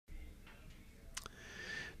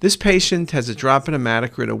This patient has a drop in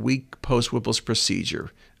hematocrit a week post-Whipple's procedure,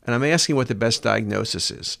 and I'm asking what the best diagnosis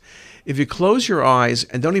is. If you close your eyes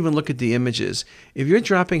and don't even look at the images, if you're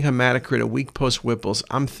dropping hematocrit a week post-Whipple's,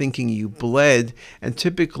 I'm thinking you bled, and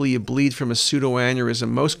typically you bleed from a pseudoaneurysm,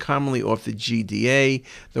 most commonly off the GDA,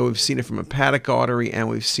 though we've seen it from hepatic artery and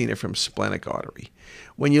we've seen it from splenic artery.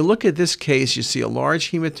 When you look at this case, you see a large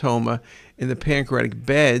hematoma in the pancreatic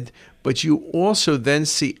bed, but you also then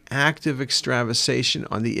see active extravasation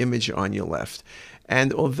on the image on your left.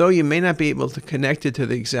 And although you may not be able to connect it to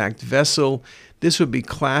the exact vessel, this would be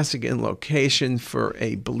classic in location for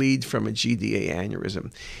a bleed from a GDA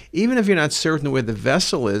aneurysm. Even if you're not certain where the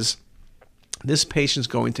vessel is, this patient's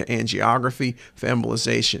going to angiography for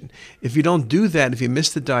embolization. If you don't do that, if you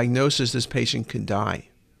miss the diagnosis, this patient could die.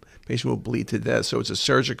 The patient will bleed to death. So it's a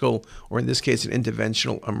surgical, or in this case, an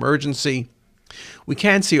interventional emergency. We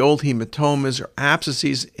can see old hematomas or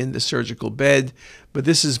abscesses in the surgical bed, but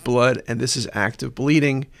this is blood and this is active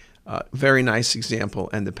bleeding. Very nice example,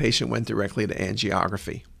 and the patient went directly to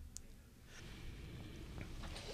angiography.